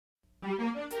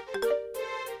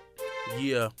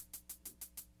Yeah.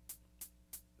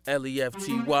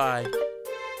 L.E.F.T.Y.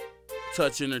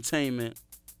 Touch Entertainment.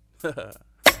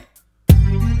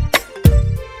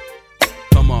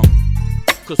 Come on,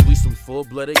 cause we some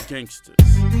full-blooded gangsters.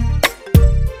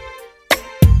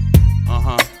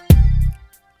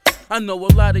 I know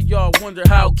a lot of y'all wonder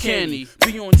how can he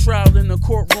be on trial in the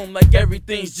courtroom like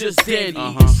everything's just dandy.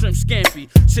 Shrimp scampi,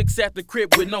 chicks at the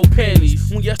crib with no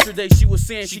panties. When yesterday she was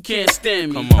saying she can't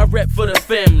stand me. I rep for the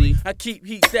family. I keep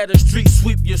heat that a street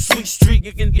sweep your sweet street.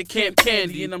 You can get camp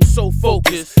candy, and I'm so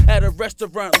focused. At a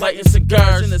restaurant lighting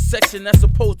cigars in a section that's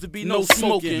supposed to be no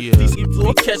smoking. These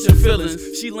keep catching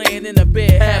feelings. She laying in the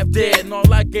bed half dead, and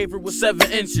all I gave her was 7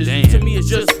 inches. To me it's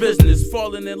just business.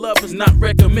 Falling in love is not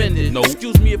recommended.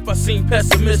 Excuse me if I seem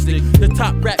pessimistic. The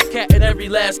top rap cat in every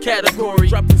last category.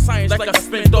 Dropping science like I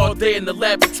spent all day in the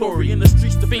laboratory. In the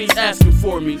streets the fiends asking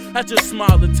for me. I just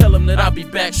smile and tell them that I'll be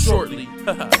back shortly.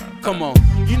 Come on,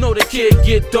 you know the kid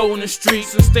get dough in the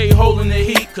streets and stay holding the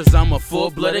heat, cause I'm a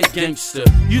full-blooded gangster.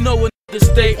 You know a nigga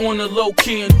stay on the low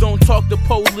key and don't talk to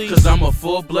police, cause I'm a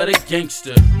full-blooded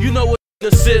gangster. You know a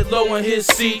nigga sit low in his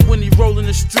seat when he rollin'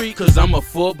 the street, cause I'm a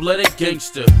full-blooded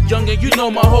gangster. Youngin', you know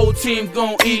my whole team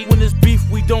gon' eat. When it's beef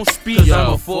we don't speak, cause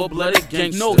I'm a full-blooded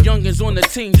gangster. No youngins on the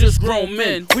team, just grown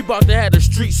men. We bout to have the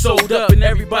street sold up and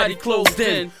everybody closed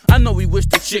in. I know he wish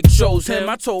the chick chose him.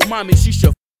 I told mommy she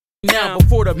should now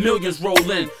before the millions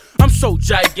roll in. I'm so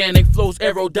gigantic, flows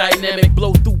aerodynamic,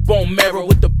 blow through bone marrow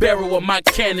with the barrel of my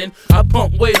cannon. I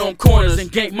bump weight on corners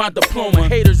and gain my diploma.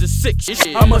 Haters is sick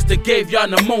shit, I musta gave y'all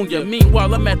pneumonia.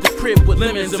 Meanwhile I'm at the crib with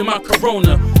lemons in my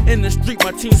Corona. In the street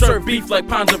my team serve beef like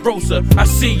Ponderosa. I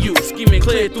see you, scheming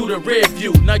clear through the rear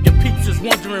view. Now your peeps is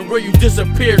wondering where you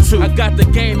disappeared to. I got the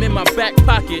game in my back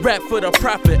pocket, rap for the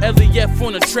profit. L.E.F.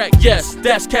 on the track, yes,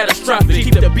 that's catastrophic.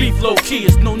 Keep the beef low key,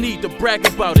 it's no need to brag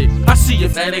about it. I see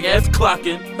if that nigga ass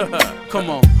clocking. Come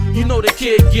on, you know the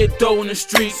kid get dough in the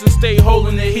streets and stay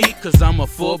holding the heat, cause I'm a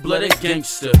full-blooded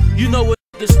gangster. You know a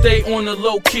nigga stay on the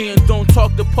low key and don't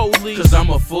talk to police, cause I'm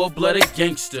a full-blooded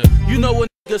gangster. You know a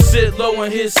nigga sit low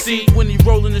in his seat when he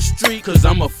rollin' the street, cause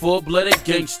I'm a full-blooded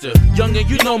gangster. Youngin',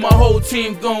 you know my whole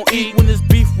team gon' eat. When it's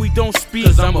beef we don't speak,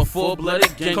 cause I'm a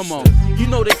full-blooded gangster. Come on, you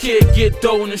know the kid get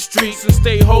dough in the streets and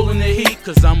stay holding the heat,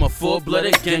 cause I'm a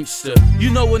full-blooded gangster. You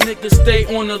know a nigga stay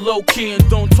on the low key and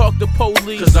don't talk to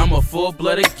police, cause I'm a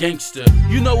full-blooded gangster.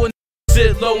 You know a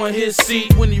sit low in his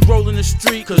seat when he rollin' the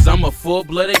street, cause I'm a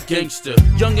full-blooded gangster.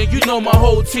 Youngin', you know my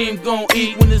whole team gon'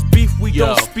 eat. When it's beef we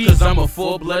don't speak, cause I'm a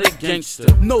full-blooded gangster.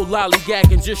 No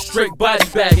lollygagging, just straight body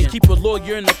bagging. Keep a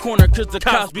lawyer in the corner cause the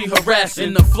cops be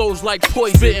harassing. The flows like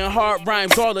poison, spitting hard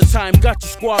rhymes all the time. Got your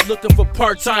squad looking for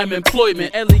part-time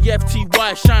employment.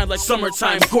 L.E.F.T.Y shine like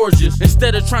summertime gorgeous.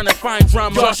 Instead of trying to find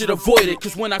drama, y'all should avoid it,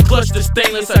 cause when I clutch the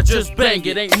stainless I just bang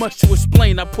it. Ain't much to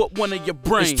explain, I put one in your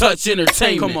brain. It's Touch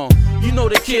Entertainment. Come on, you know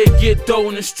the kid get dough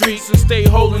in the streets and stay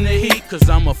holding the heat, cause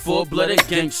I'm a full-blooded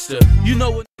gangster. You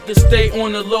know a nigga stay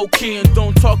on the low key and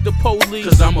don't talk to police,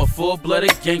 cause I'm a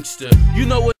full-blooded gangster. You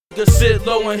know a nigga sit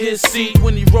low in his seat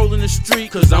when he rollin' the street,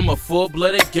 cause I'm a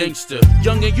full-blooded gangster.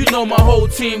 Youngin', you know my whole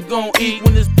team gon' eat.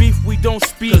 When it's beef we don't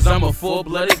speak, cause I'm a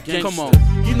full-blooded gangster. Come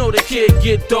on, you know the kid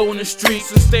get dough in the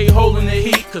streets and stay holding the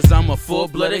heat, cause I'm a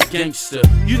full-blooded gangster.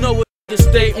 You know a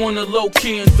stay on the low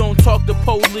key and don't talk to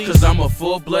police, cause I'm a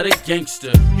full-blooded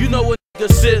gangster. You know a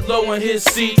nigga sit low in his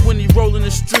seat when he rollin'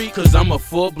 the street, cause I'm a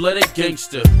full-blooded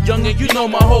gangster. Youngin', you know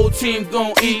my whole team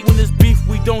gon' eat. When it's beef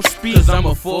we don't speak, cause I'm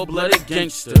a full-blooded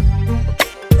gangster.